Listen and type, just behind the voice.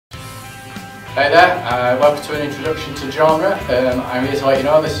Hey there, welcome to an introduction to genre. I'm here to let you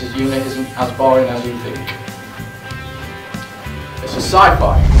know this unit isn't as boring as you think. This is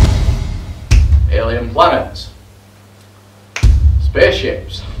sci-fi, alien planets,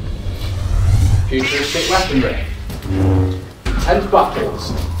 spaceships, futuristic weaponry, intense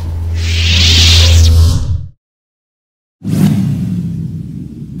battles.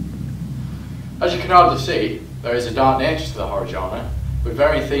 As you can hardly see, there is a dark nature to the horror genre, with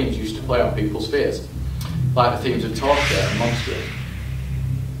varying themes used to play on people's fears, like the themes of torture and monsters.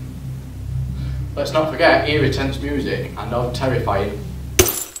 Let's not forget eerie, tense music and no terrifying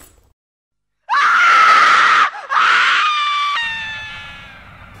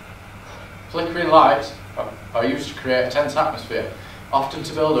flickering lights are used to create a tense atmosphere, often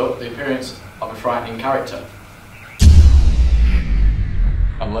to build up the appearance of a frightening character.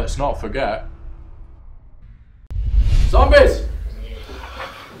 And let's not forget zombies!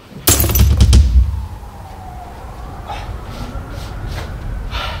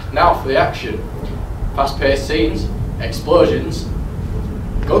 Now for the action. Fast-paced scenes, explosions,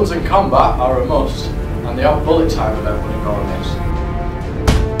 guns and combat are a must, and the odd bullet time event wouldn't go amiss.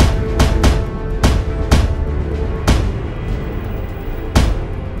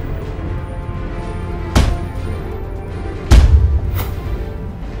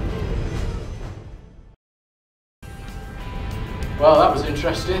 Well, that was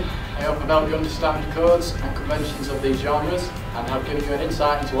interesting. I hope I've helped you understand the codes and conventions of these genres and have given you an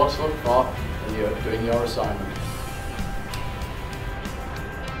insight into what to look for when you're doing your assignment.